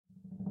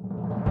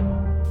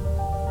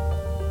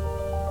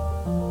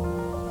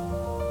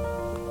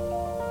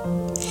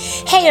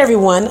Hey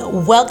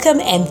everyone, welcome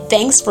and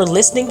thanks for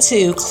listening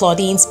to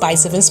Claudine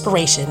Spice of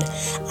Inspiration.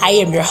 I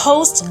am your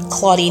host,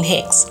 Claudine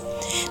Hicks.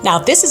 Now,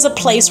 this is a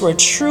place where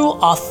true,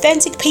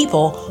 authentic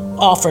people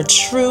offer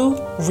true,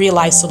 real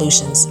life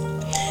solutions.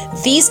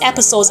 These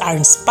episodes are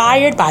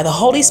inspired by the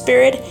Holy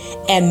Spirit,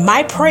 and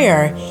my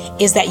prayer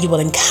is that you will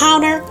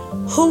encounter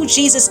who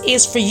Jesus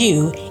is for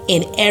you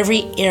in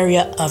every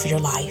area of your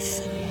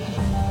life.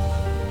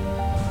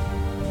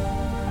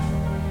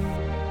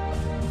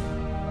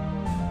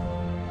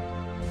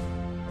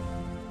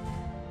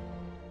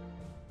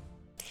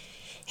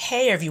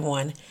 Hey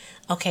everyone.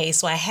 Okay,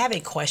 so I have a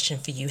question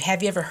for you.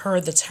 Have you ever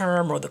heard the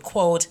term or the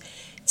quote,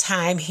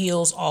 time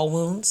heals all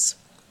wounds?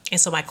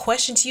 And so my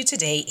question to you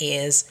today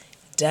is,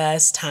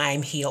 does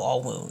time heal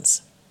all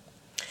wounds?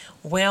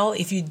 Well,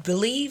 if you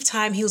believe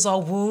time heals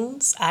all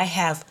wounds, I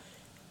have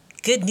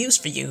good news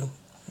for you.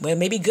 Well,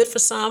 maybe good for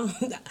some,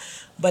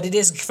 but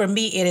for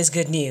me, it is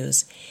good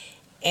news.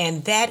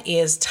 And that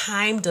is,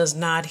 time does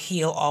not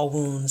heal all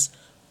wounds.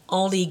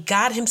 Only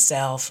God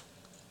Himself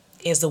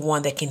is the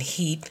one that can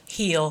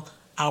heal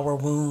our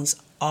wounds,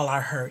 all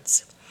our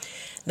hurts.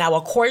 Now,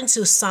 according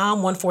to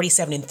Psalm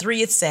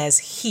 147:3, it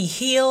says, He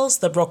heals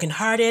the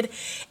brokenhearted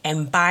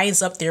and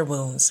binds up their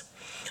wounds.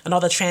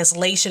 Another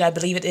translation, I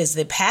believe it is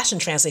the Passion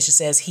Translation,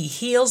 says, He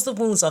heals the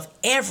wounds of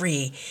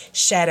every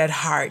shattered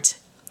heart.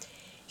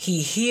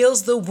 He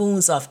heals the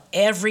wounds of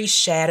every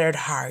shattered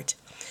heart.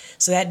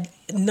 So that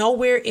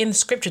nowhere in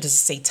Scripture does it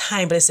say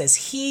time, but it says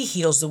He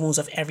heals the wounds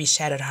of every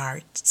shattered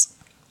heart.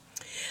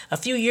 A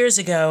few years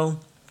ago,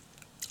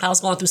 I was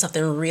going through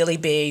something really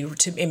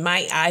big. In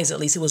my eyes, at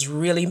least, it was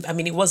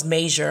it was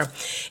major.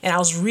 And I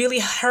was really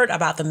hurt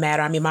about the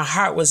matter. My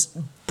heart was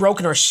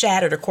broken or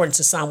shattered, according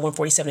to Psalm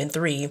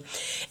 147:3.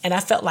 And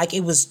I felt like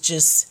it was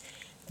just,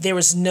 there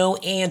was no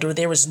end or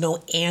there was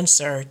no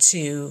answer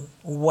to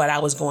what I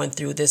was going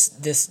through,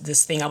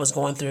 this thing I was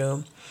going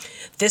through.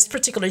 This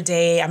particular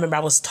day, I remember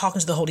I was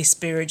talking to the Holy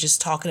Spirit,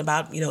 just talking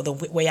about,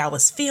 the way I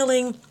was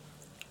feeling.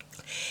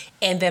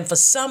 And then for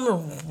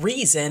some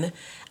reason,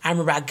 I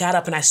remember I got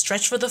up and I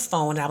stretched for the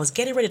phone. And I was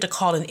getting ready to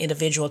call an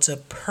individual to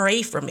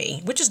pray for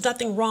me, which is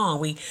nothing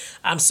wrong.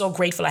 I'm so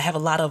grateful. I have a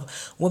lot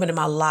of women in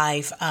my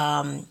life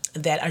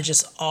that are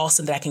just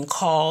awesome that I can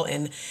call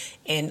and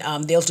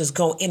they'll just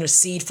go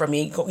intercede for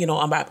me,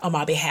 on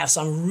my behalf.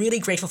 So I'm really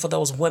grateful for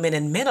those women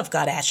and men of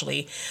God,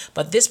 actually.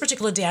 But this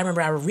particular day, I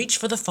remember I reached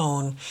for the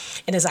phone,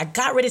 and as I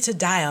got ready to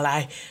dial,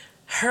 I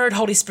heard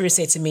Holy Spirit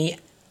say to me,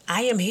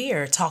 I am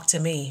here. Talk to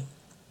me.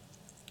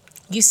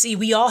 You see,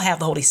 we all have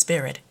the Holy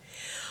Spirit.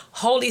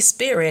 Holy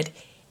Spirit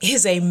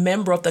is a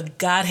member of the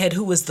Godhead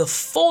who is the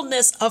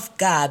fullness of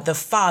God, the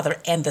Father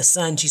and the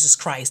Son, Jesus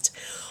Christ.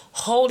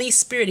 Holy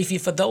Spirit,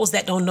 for those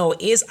that don't know,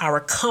 is our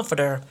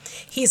comforter.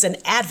 He's an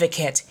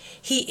advocate.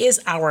 He is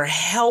our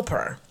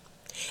helper.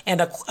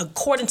 And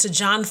according to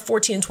John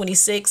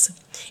 14:26,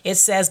 it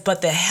says,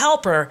 but the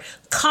helper,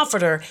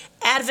 comforter,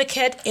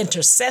 advocate,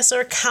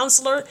 intercessor,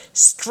 counselor,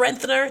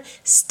 strengthener,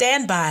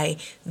 standby,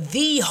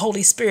 the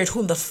Holy Spirit,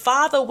 whom the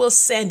Father will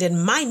send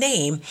in my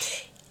name,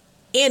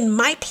 in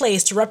my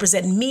place to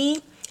represent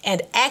me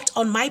and act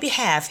on my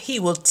behalf. He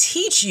will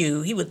teach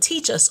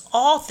us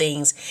all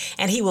things,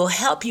 and He will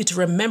help you to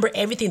remember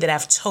everything that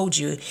I've told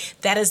you.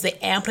 That is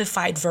the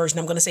Amplified Version.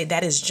 I'm going to say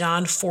that is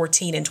John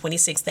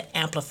 14:26, the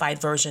Amplified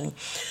Version.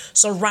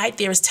 So right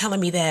there is telling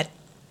me that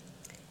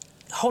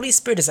Holy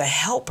Spirit is a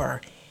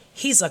helper.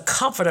 He's a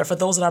comforter for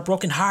those that are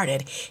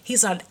brokenhearted.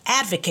 He's an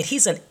advocate.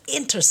 He's an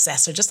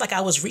intercessor. Just like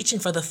I was reaching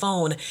for the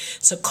phone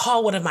to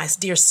call one of my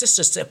dear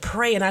sisters to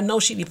pray, and I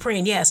know she'd be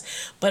praying, yes.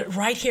 But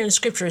right here in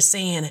Scripture is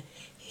saying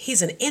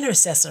He's an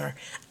intercessor,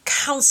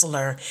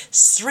 counselor,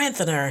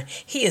 strengthener.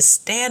 He is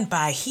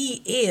standby.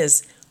 He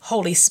is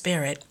Holy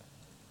Spirit.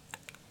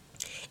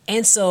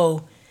 And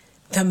so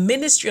the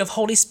ministry of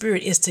Holy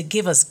Spirit is to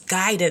give us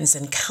guidance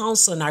and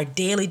counsel in our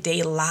daily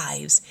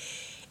lives.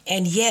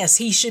 And yes,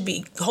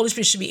 Holy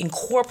Spirit should be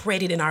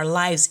incorporated in our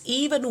lives,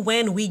 even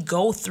when we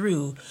go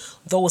through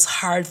those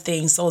hard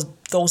things,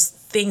 those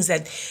things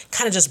that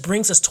kind of just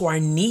brings us to our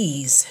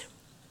knees.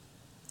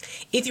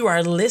 If you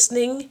are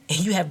listening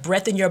and you have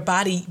breath in your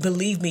body,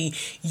 believe me,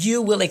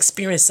 you will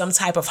experience some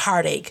type of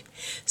heartache,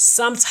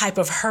 some type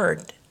of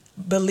hurt.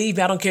 Believe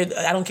me, I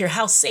don't care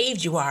how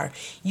saved you are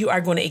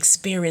going to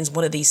experience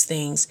one of these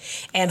things.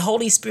 And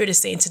Holy Spirit is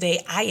saying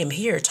today, I am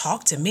here.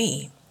 Talk to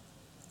me.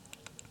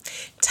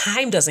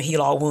 Time doesn't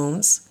heal all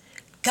wounds.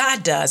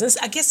 God does. And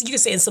I guess you could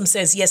say in some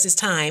sense, yes, it's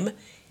time.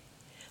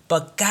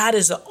 But God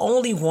is the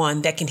only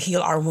one that can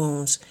heal our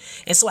wounds.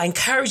 And so I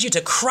encourage you to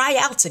cry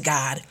out to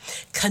God.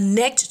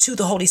 Connect to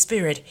the Holy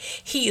Spirit.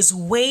 He is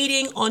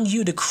waiting on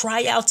you to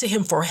cry out to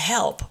Him for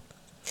help.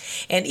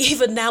 And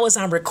even now as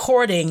I'm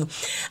recording,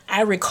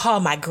 I recall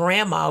my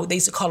grandma. They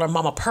used to call her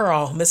Mama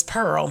Pearl, Miss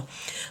Pearl.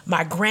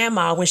 My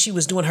grandma, when she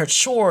was doing her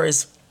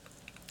chores,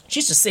 she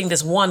used to sing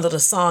this one little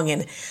song.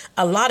 And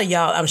a lot of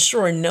y'all, I'm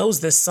sure,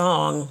 knows this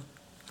song.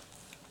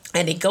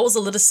 And it goes a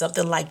little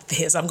something like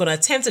this. I'm going to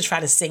attempt to try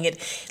to sing it.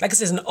 Like I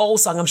said, it's an old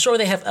song. I'm sure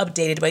they have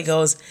updated, but it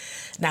goes,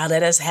 now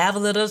let us have a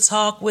little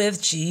talk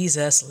with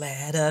Jesus.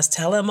 Let us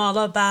tell him all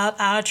about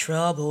our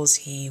troubles.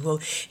 He will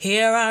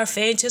hear our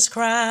faintest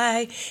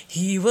cry.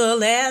 He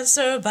will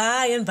answer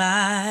by and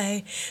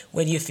by.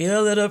 When you feel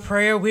a little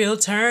prayer wheel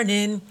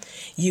turning,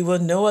 you will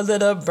know a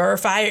little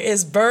fire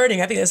is burning.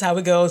 I think that's how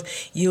it goes.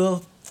 You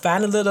will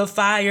find a little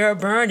fire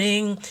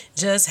burning.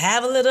 Just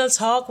have a little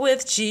talk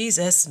with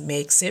Jesus.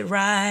 Makes it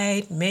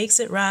right. Makes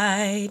it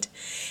right.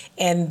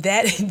 And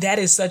that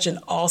is such an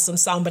awesome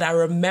song. But I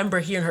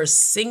remember hearing her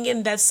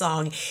singing that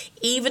song,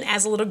 even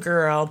as a little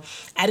girl.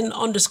 I didn't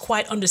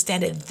quite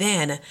understand it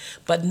then.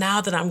 But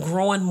now that I'm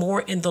growing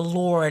more in the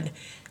Lord,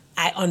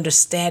 I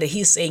understand it.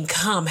 He's saying,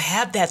 come,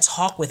 have that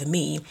talk with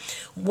me.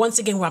 Once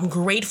again, I'm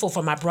grateful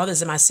for my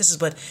brothers and my sisters,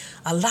 but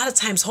a lot of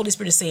times Holy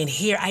Spirit is saying,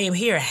 here, I am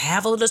here.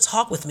 Have a little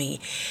talk with me.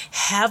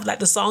 Have, like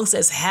the song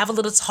says, have a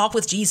little talk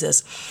with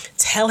Jesus.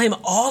 Tell him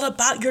all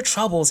about your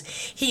troubles.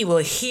 He will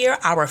hear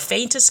our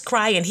faintest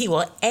cry and he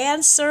will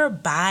answer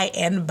by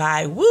and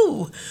by.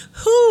 Woo,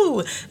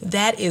 whoo,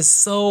 that is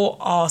so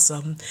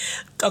awesome.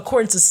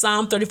 According to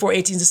Psalm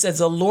 34:18, it says,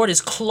 the Lord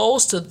is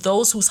close to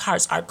those whose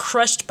hearts are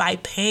crushed by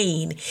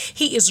pain.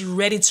 He is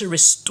ready to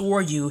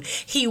restore you.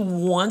 He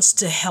wants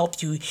to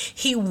help you.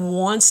 He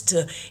wants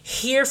to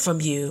hear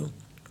from you.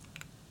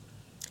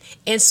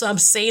 And so I'm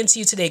saying to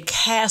you today,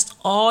 cast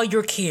all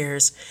your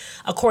cares.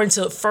 According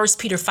to 1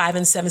 Peter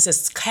 5:7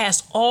 says,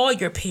 cast all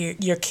your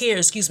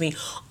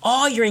cares,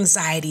 all your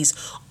anxieties,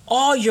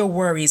 all your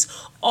worries,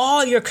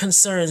 all your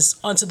concerns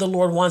unto the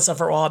Lord once and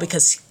for all,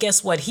 because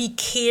guess what? He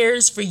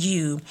cares for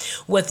you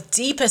with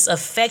deepest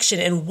affection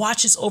and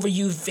watches over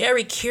you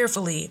very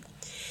carefully.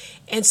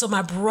 And so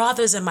my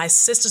brothers and my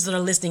sisters that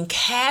are listening,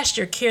 cast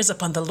your cares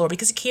upon the Lord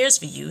because he cares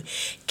for you.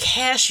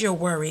 Cast your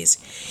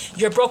worries.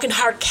 Your broken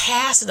heart,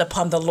 cast it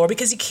upon the Lord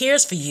because he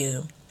cares for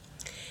you.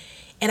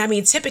 And I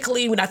mean,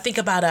 typically when I think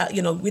about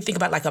we think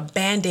about like a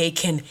Band-Aid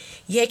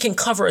it can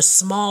cover a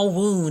small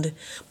wound,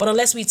 but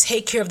unless we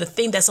take care of the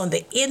thing that's on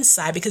the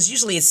inside, because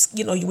usually it's,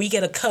 we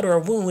get a cut or a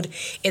wound,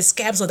 it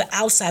scabs on the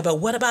outside, but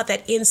what about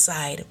that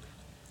inside?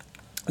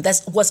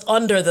 That's what's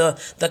under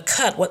the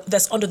cut,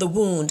 that's under the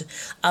wound.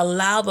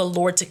 Allow the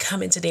Lord to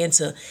come in today and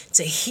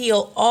to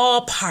heal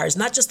all parts,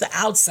 not just the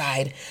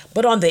outside,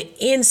 but on the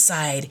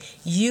inside.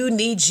 You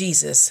need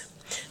Jesus.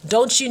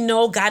 Don't you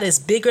know God is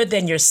bigger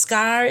than your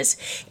scars?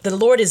 The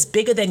Lord is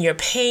bigger than your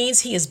pains.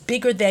 He is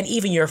bigger than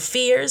even your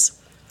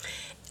fears.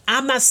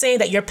 I'm not saying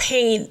that your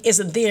pain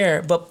isn't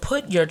there, but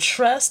put your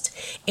trust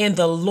in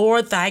the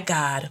Lord thy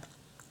God.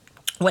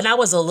 When I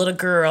was a little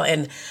girl,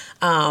 and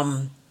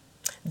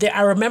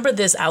I remember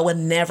this, I will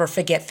never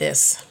forget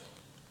this.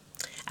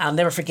 I'll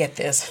never forget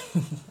this.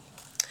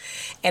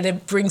 And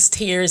it brings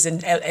tears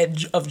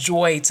of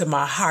joy to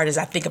my heart as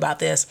I think about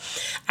this.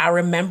 I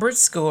remember at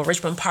school,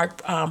 Richmond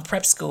Park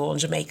Prep School in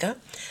Jamaica.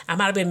 I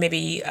might have been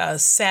maybe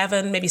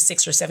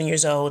 6 or 7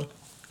 years old.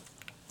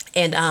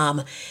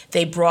 And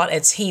they brought a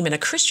team, and a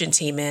Christian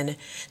team, in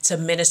to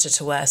minister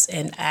to us.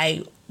 And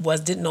I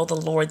didn't know the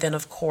Lord then,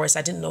 of course.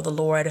 I didn't know the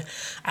Lord.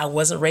 I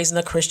wasn't raised in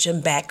a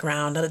Christian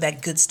background, none of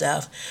that good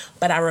stuff.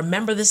 But I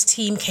remember this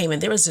team came,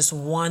 and there was this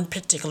one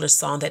particular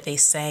song that they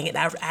sang, and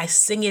I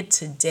sing it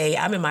today.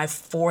 I'm in my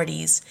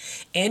 40s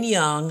and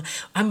young.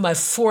 I'm in my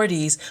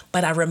 40s,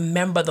 but I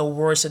remember the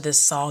words of this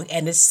song,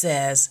 and it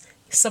says,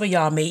 some of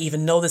y'all may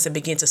even know this and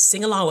begin to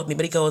sing along with me,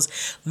 but it goes,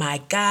 my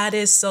God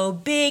is so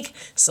big,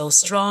 so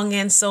strong,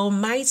 and so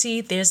mighty.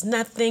 There's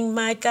nothing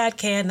my God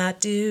cannot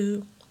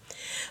do.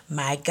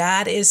 My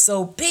God is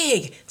so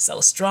big, so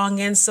strong,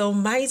 and so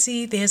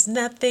mighty. There's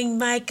nothing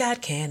my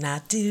God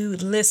cannot do.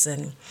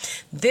 Listen,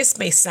 this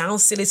may sound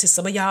silly to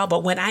some of y'all,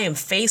 but when I am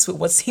faced with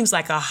what seems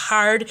like a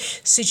hard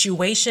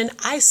situation,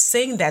 I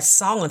sing that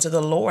song unto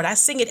the Lord. I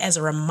sing it as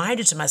a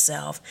reminder to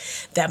myself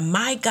that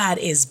my God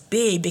is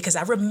big, because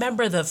I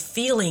remember the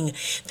feeling,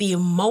 the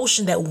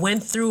emotion that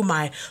went through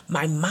my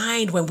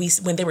mind when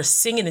they were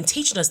singing and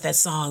teaching us that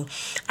song.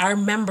 I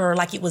remember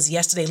like it was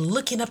yesterday,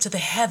 looking up to the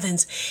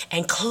heavens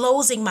and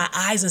closing my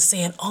eyes and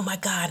saying, oh my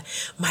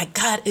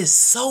God is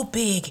so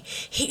big.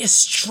 He is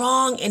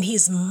strong and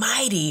he's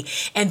mighty.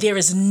 And there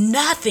is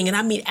nothing, and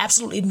I mean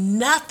absolutely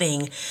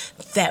nothing,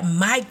 that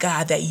my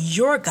God, that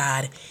your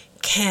God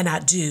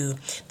cannot do.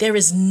 There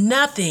is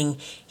nothing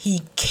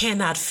he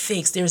cannot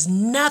fix. There's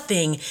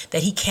nothing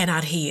that he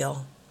cannot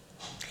heal.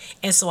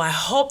 And so I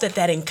hope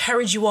that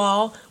encouraged you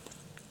all.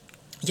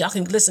 Y'all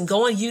can listen,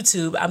 go on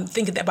YouTube. I'm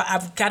thinking that, but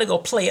I've got to go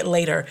play it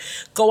later.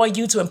 Go on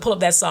YouTube and pull up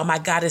that song, My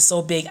God is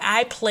So Big.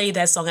 I play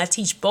that song. I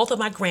teach both of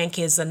my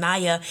grandkids,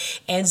 Zanaya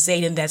and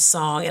Zayden, that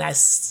song. And I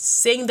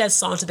sing that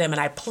song to them,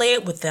 and I play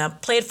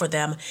it for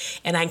them.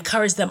 And I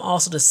encourage them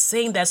also to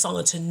sing that song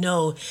and to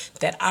know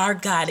that our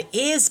God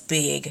is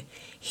big.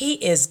 He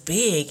is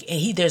big,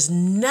 and there's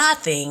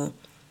nothing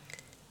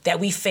that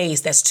we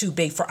face that's too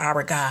big for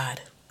our God.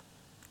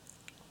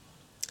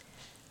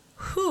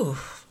 Whew.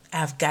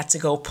 I've got to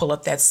go pull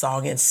up that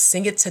song and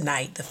sing it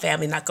tonight. The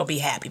family not going to be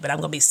happy, but I'm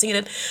going to be singing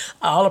it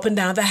all up and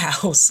down the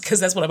house because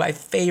that's one of my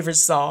favorite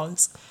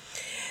songs.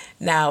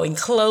 Now, in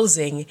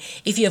closing,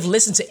 if you have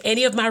listened to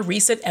any of my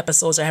recent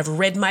episodes or have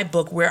read my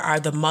book, Where Are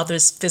the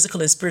Mothers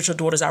Physical and Spiritual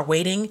Daughters Are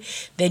Waiting,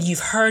 then you've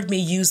heard me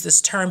use this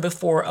term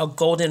before, a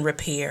golden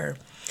repair.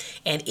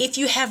 And if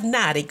you have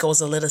not, it goes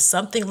a little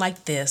something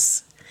like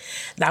this.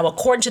 Now,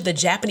 according to the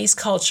Japanese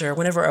culture,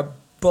 whenever a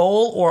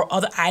bowl or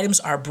other items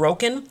are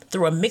broken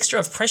through a mixture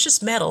of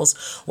precious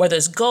metals, whether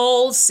it's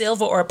gold,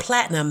 silver, or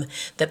platinum,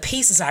 the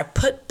pieces are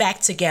put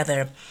back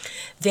together.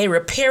 They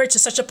repair it to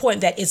such a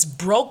point that its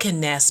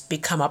brokenness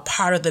become a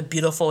part of the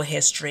beautiful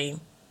history.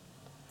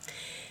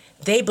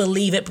 They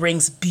believe it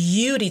brings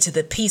beauty to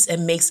the piece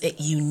and makes it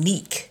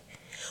unique.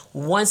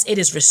 Once it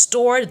is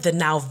restored, the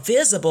now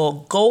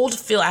visible gold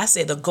fill, I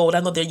say the gold, I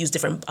know they use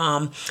different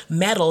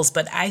metals,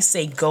 but I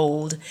say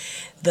gold.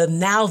 The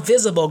now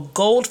visible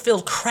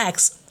gold-filled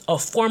cracks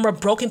of former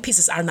broken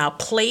pieces are now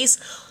placed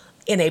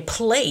in a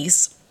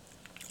place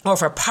or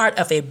for part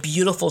of a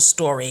beautiful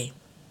story.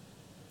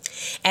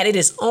 And it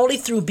is only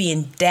through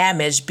being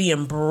damaged,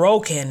 being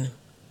broken,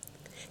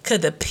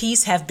 could the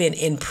piece have been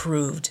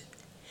improved.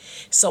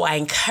 So I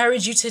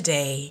encourage you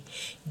today,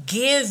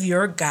 give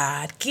your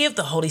God, give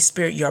the Holy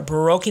Spirit your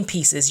broken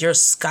pieces, your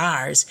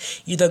scars,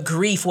 the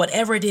grief,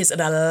 whatever it is,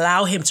 and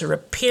allow him to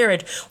repair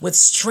it with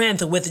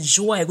strength, with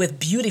joy, with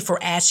beauty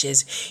for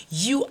ashes.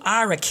 You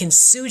are a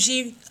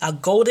kintsugi, a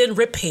golden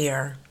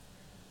repair.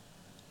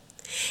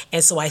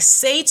 And so I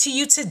say to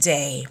you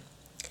today,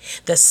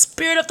 the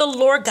Spirit of the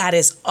Lord God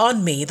is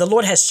on me. The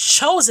Lord has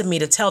chosen me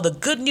to tell the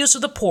good news to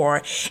the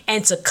poor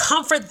and to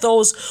comfort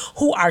those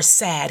who are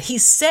sad. He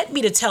sent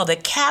me to tell the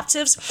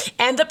captives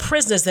and the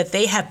prisoners that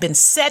they have been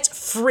set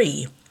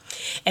free.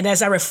 And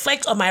as I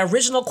reflect on my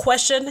original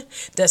question,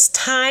 does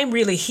time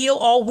really heal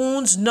all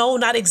wounds? No,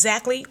 not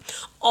exactly.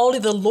 Only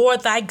the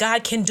Lord thy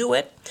God can do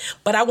it.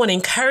 But I want to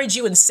encourage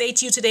you and say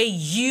to you today,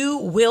 you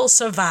will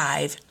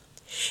survive.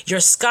 Your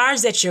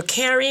scars that you're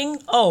carrying,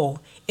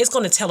 it's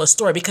going to tell a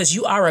story because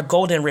you are a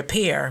golden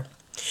repair.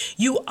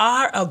 You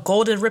are a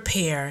golden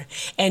repair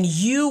and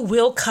you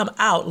will come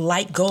out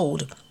like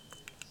gold.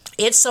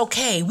 It's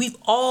okay. We've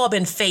all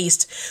been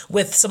faced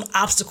with some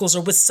obstacles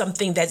or with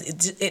something that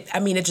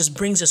it just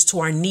brings us to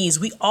our knees.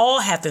 We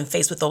all have been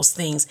faced with those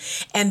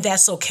things, and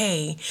that's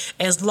okay.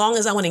 As long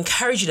as I want to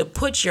encourage you to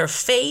put your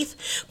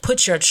faith,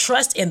 put your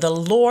trust in the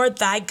Lord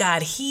thy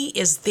God. He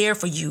is there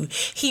for you.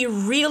 He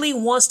really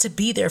wants to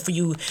be there for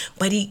you,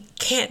 but he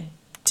can't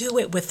do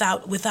it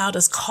without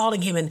us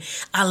calling him and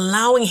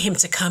allowing him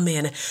to come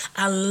in,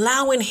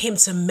 allowing him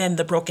to mend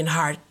the broken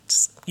heart,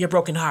 your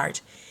broken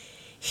heart.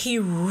 He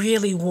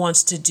really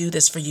wants to do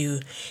this for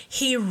you.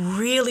 He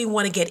really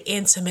want to get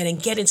intimate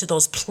and get into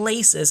those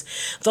places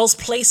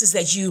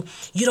that you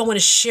don't want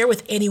to share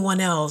with anyone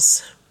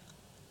else.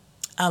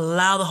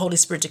 Allow the Holy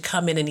Spirit to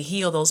come in and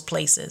heal those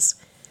places.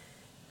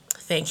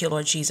 Thank you,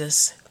 Lord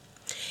Jesus.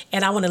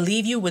 And I want to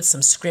leave you with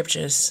some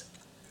scriptures.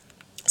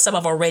 Some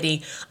I've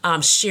already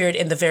shared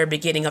in the very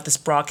beginning of this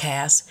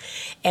broadcast.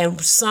 And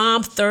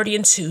Psalm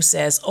 30:2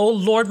 says, "O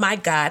Lord my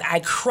God, I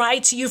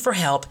cried to you for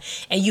help,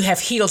 and you have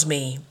healed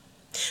me."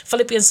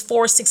 Philippians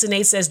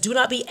 4:6-8 says, "Do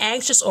not be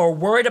anxious or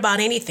worried about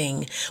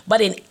anything,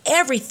 but in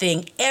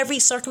everything, every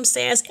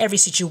circumstance, every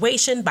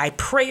situation, by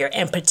prayer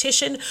and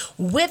petition,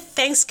 with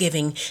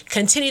thanksgiving,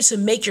 continue to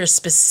make your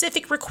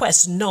specific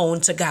requests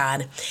known to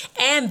God.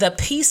 And the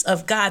peace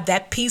of God,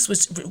 that peace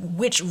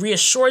which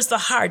reassures the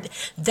heart,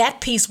 that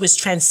peace which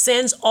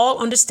transcends all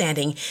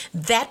understanding,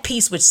 that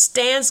peace which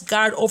stands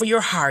guard over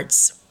your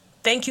hearts."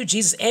 Thank you,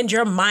 Jesus, and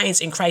your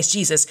minds in Christ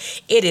Jesus.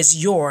 It is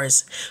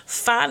yours.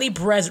 Finally,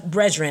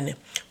 brethren,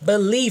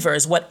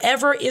 believers,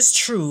 whatever is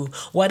true,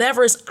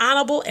 whatever is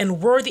honorable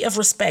and worthy of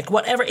respect,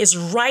 whatever is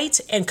right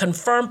and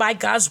confirmed by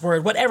God's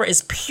word, whatever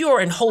is pure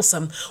and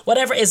wholesome,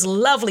 whatever is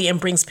lovely and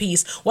brings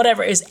peace,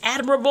 whatever is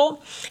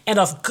admirable and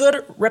of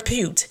good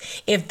repute,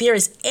 if there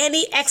is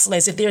any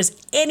excellence, if there is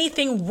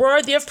anything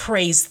worthy of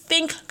praise,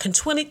 think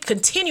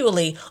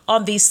continually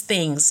on these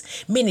things,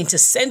 meaning to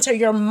center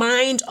your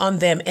mind on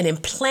them and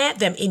implant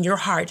them in your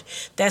heart.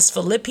 That's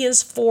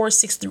Philippians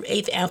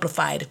 4:6-8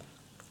 Amplified.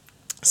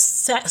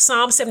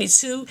 Psalm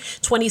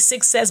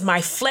 72:26 says,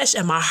 "My flesh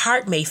and my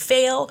heart may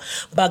fail,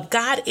 but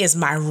God is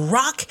my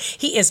rock.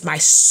 He is my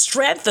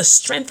strength, the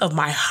strength of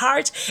my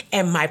heart,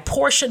 and my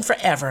portion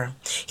forever."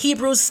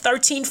 Hebrews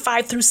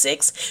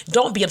 13:5-6,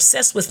 "Don't be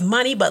obsessed with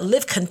money, but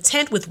live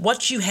content with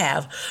what you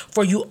have,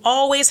 for you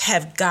always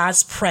have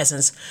God's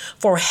presence.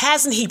 For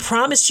hasn't he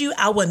promised you,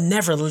 I will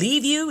never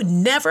leave you?"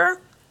 Never.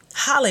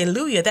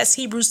 Hallelujah. That's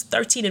Hebrews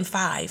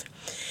 13:5.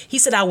 He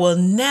said, "I will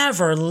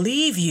never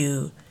leave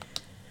you."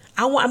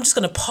 I'm just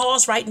going to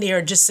pause right there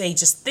and just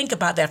think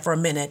about that for a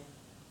minute.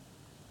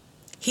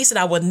 He said,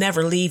 "I will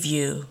never leave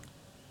you.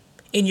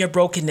 In your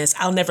brokenness,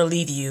 I'll never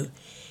leave you.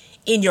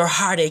 In your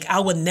heartache, I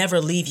will never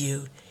leave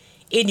you.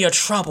 In your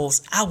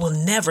troubles, I will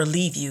never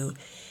leave you.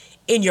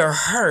 In your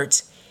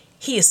hurt,"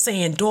 he is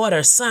saying,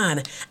 "Daughter,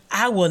 son,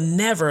 I will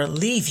never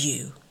leave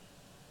you.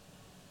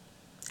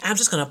 I'm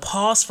just going to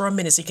pause for a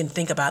minute so you can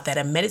think about that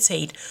and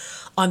meditate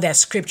on that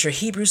scripture,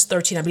 Hebrews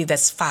 13, I believe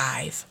that's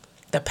 5,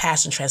 the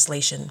Passion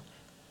Translation.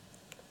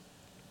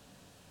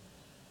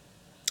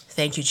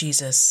 Thank you,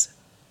 Jesus.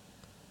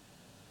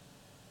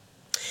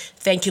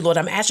 Thank you, Lord.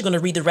 I'm actually going to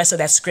read the rest of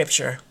that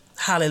scripture.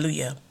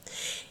 Hallelujah.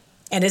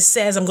 And it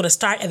says, I'm going to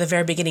start at the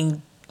very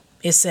beginning.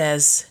 It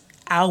says,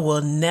 I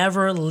will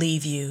never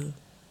leave you.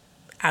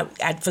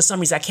 For some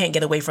reason, I can't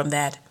get away from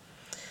that.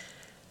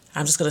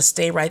 I'm just going to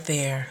stay right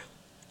there.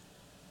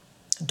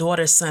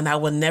 Daughter, son, I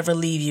will never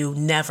leave you,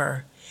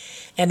 never.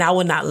 And I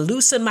will not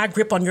loosen my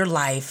grip on your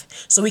life,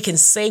 so we can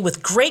say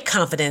with great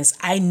confidence,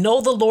 I know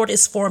the Lord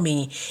is for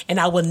me, and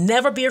I will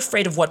never be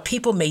afraid of what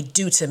people may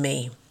do to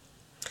me.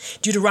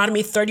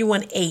 Deuteronomy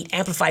 31:8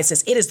 Amplified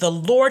says, it is the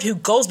Lord who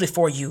goes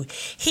before you.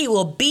 He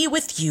will be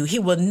with you. He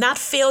will not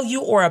fail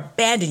you or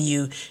abandon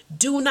you.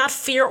 Do not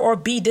fear or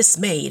be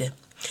dismayed.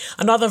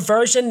 Another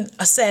version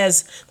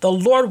says, the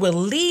Lord will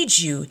lead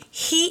you.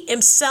 He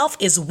himself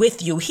is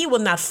with you. He will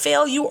not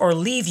fail you or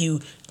leave you.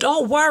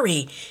 Don't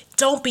worry.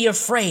 Don't be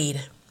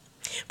afraid.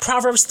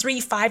 Proverbs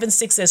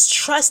 3:5-6 says,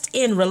 trust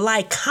in,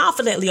 rely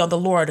confidently on the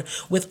Lord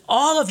with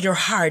all of your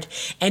heart,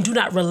 and do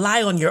not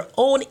rely on your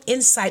own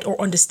insight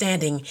or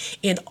understanding.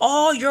 In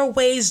all your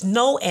ways,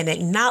 know and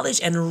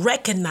acknowledge and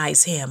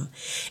recognize him.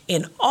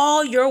 In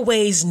all your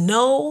ways,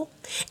 know,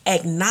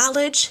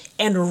 acknowledge,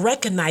 and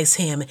recognize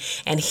him,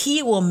 and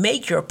he will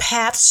make your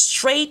path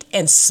straight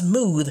and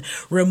smooth,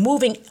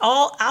 removing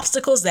all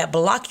obstacles that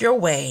block your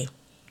way.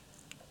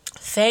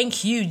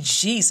 Thank you,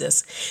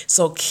 Jesus.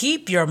 So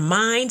keep your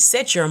mind,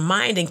 set your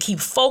mind, and keep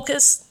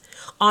focused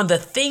on the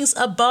things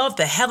above,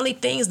 the heavenly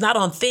things, not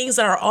on things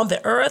that are on the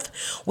earth,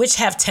 which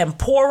have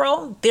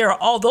temporal.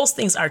 All those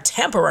things are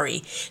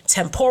temporary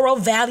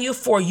value,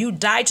 for you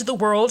died to the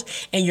world,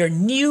 and your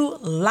new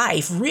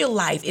life, real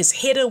life, is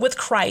hidden with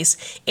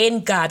Christ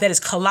in God. That is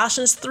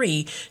Colossians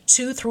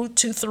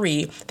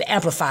 3:2-3, the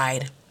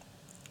Amplified.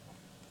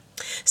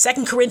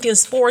 2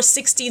 Corinthians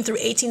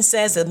 4:16-18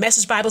 says, the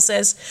Message Bible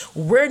says,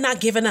 we're not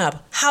giving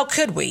up. How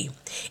could we?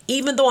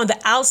 Even though on the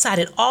outside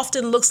it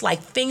often looks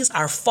like things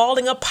are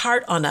falling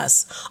apart on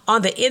us,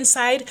 on the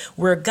inside,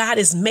 where God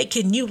is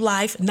making new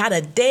life, not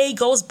a day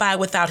goes by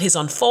without his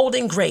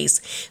unfolding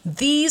grace.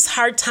 These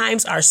hard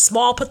times are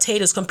small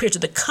potatoes compared to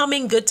the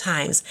coming good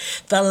times,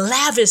 the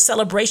lavish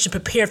celebration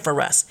prepared for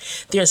us.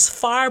 There's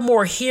far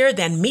more here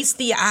than meets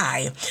the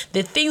eye.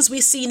 The things we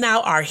see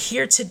now are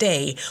here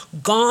today,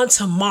 gone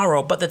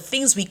tomorrow, but the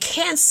things we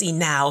can't see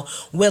now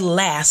will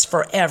last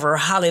forever.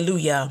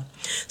 Hallelujah.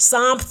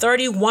 Psalm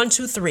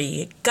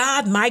 31:2-3.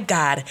 God, my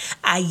God,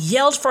 I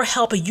yelled for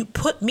help and you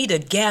put me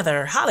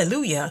together.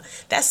 Hallelujah.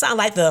 That sounds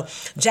like the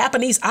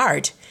Japanese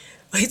art.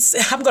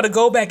 I'm going to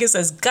go back. It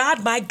says,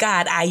 God, my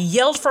God, I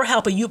yelled for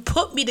help and you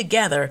put me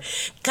together.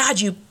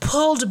 God, you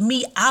pulled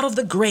me out of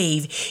the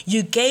grave.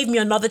 You gave me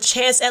another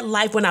chance at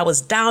life when I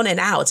was down and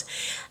out.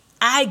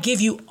 I give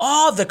you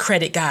all the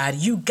credit, God.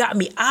 You got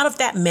me out of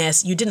that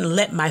mess. You didn't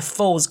let my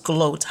foes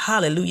gloat.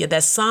 Hallelujah.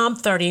 That's Psalm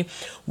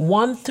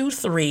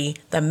 31:1-3,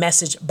 the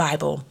Message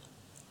Bible.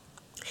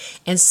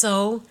 And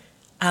so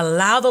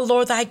allow the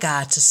Lord thy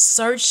God to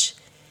search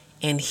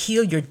and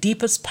heal your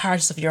deepest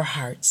parts of your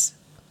hearts.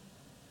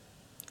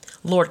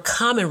 Lord,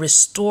 come and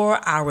restore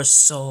our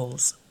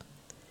souls.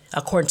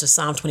 According to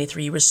Psalm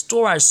 23,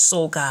 restore our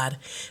soul, God,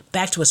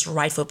 back to its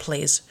rightful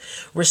place.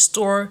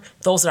 Restore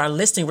those that are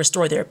listening,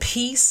 restore their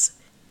peace.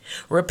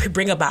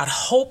 Bring about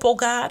hope, oh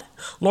God.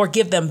 Lord,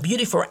 give them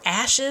beauty for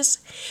ashes.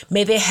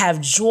 May they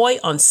have joy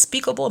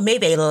unspeakable. May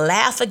they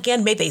laugh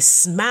again. May they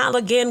smile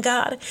again,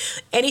 God.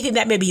 Anything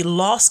that may be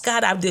lost,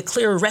 God, I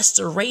declare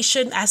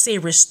restoration. I say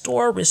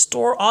restore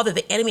all that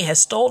the enemy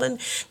has stolen.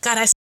 God,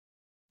 I say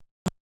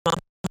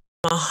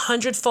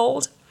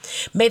 100-fold.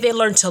 May they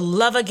learn to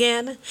love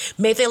again.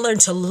 May they learn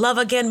to love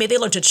again. May they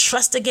learn to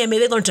trust again. May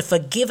they learn to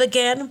forgive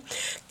again.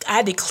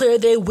 I declare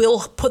they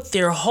will put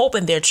their hope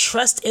and their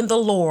trust in the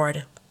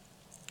Lord.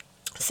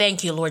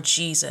 Thank you, Lord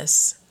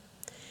Jesus.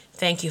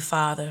 Thank you,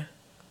 Father.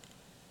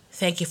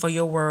 Thank you for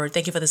your word.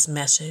 Thank you for this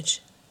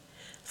message.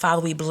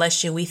 Father, we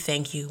bless you. We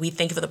thank you. We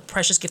thank you for the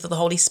precious gift of the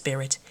Holy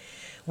Spirit.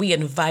 We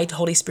invite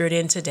Holy Spirit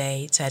in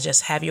today to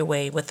just have your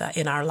way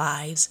in our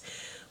lives.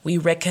 We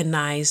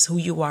recognize who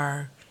you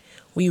are.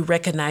 We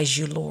recognize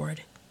you,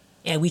 Lord,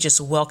 and we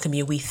just welcome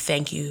you. We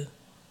thank you.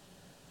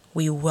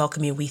 We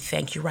welcome you. We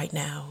thank you right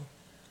now.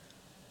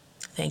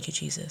 Thank you,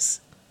 Jesus.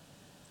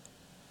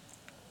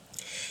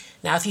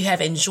 Now, if you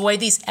have enjoyed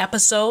these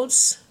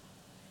episodes,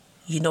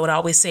 you know what I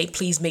always say,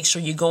 please make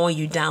sure you go and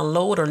you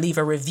download or leave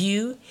a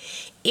review.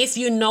 If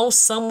you know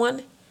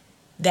someone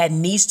that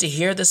needs to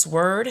hear this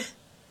word,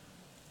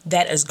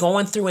 that is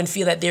going through and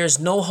feel that there is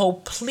no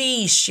hope,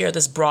 please share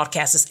this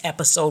broadcast, this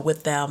episode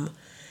with them.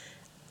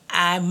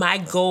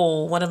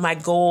 One of my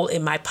goals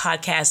in my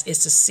podcast is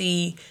to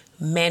see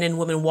men and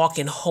women walk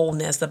in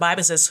wholeness. The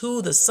Bible says, who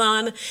the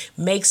Son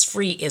makes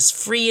free is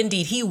free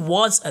indeed. He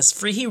wants us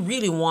free. He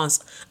really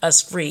wants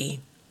us free.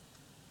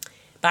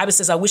 Bible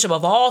says, I wish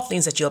above all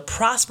things that you'll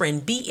prosper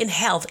and be in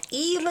health,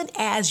 even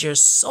as your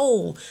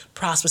soul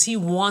prospers. He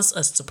wants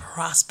us to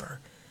prosper.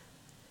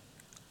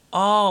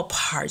 All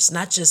parts,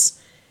 not just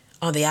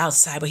on the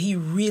outside, but he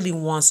really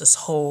wants us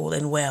whole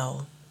and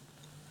well.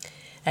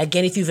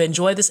 Again, if you've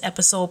enjoyed this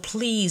episode,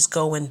 please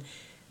go and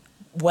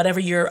whatever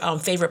your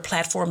favorite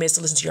platform is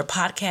to listen to your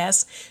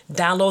podcast,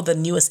 download the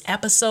newest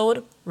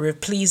episode.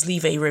 Please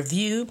leave a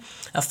review,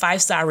 a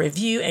 5-star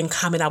review, and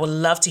comment. I would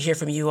love to hear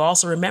from you.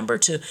 Also, remember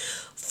to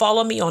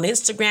follow me on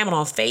Instagram and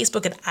on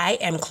Facebook at I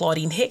am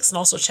Claudine Hicks, and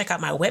also check out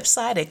my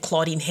website at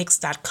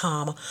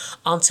claudinehicks.com.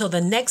 Until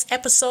the next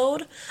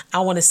episode,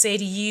 I want to say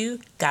to you,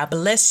 God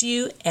bless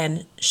you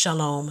and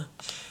shalom.